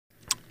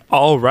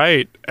All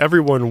right,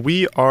 everyone,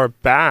 we are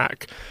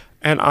back,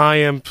 and I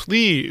am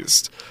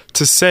pleased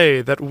to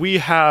say that we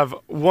have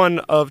one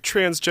of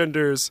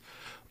transgender's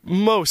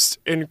most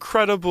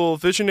incredible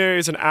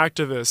visionaries and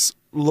activists,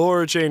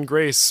 Laura Jane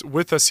Grace,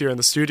 with us here in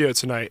the studio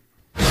tonight.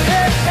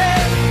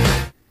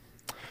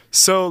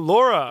 So,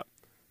 Laura,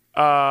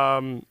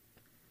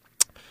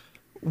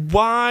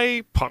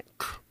 why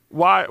punk?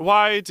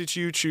 Why did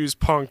you choose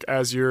punk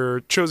as your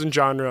chosen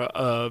genre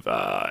of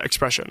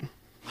expression?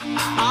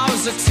 I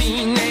was a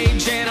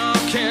teenage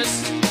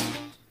anarchist.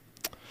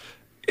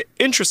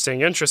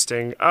 Interesting.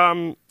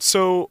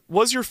 So,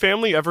 was your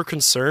family ever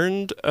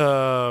concerned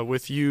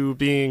with you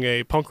being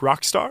a punk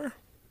rock star?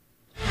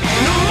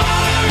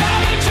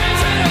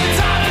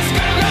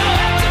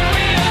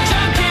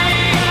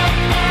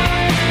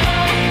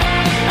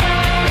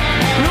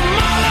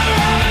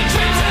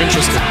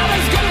 Interesting.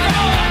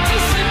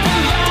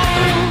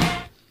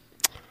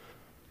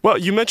 Well,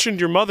 you mentioned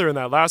your mother in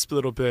that last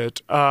little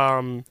bit.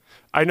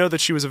 I know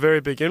that she was a very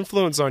big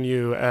influence on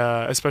you,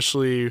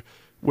 especially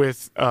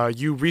with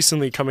you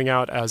recently coming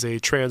out as a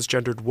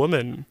transgendered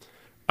woman.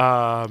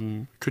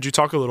 Could you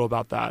talk a little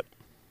about that?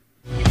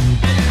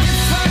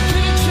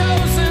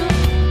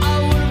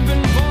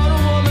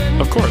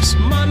 Of course.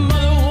 My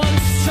mother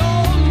once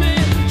told me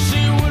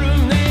she would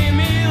have named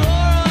me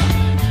Laura.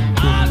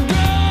 I'd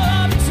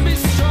grow up to be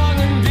strong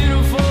and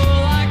beautiful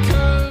like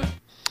her.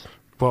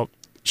 Well,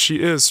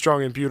 she is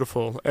strong and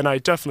beautiful, and I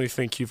definitely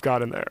think you've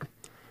gotten there.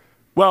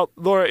 Well,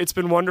 Laura, it's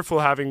been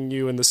wonderful having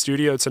you in the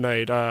studio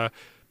tonight.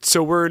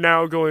 So we're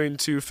now going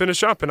to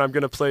finish up, and I'm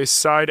going to play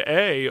side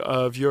A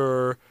of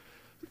your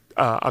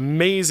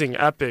amazing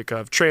epic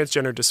of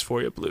Transgender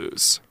Dysphoria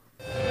Blues.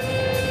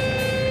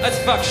 Let's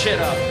fuck shit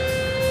up.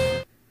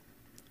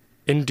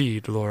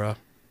 Indeed, Laura.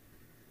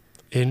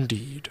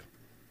 Indeed.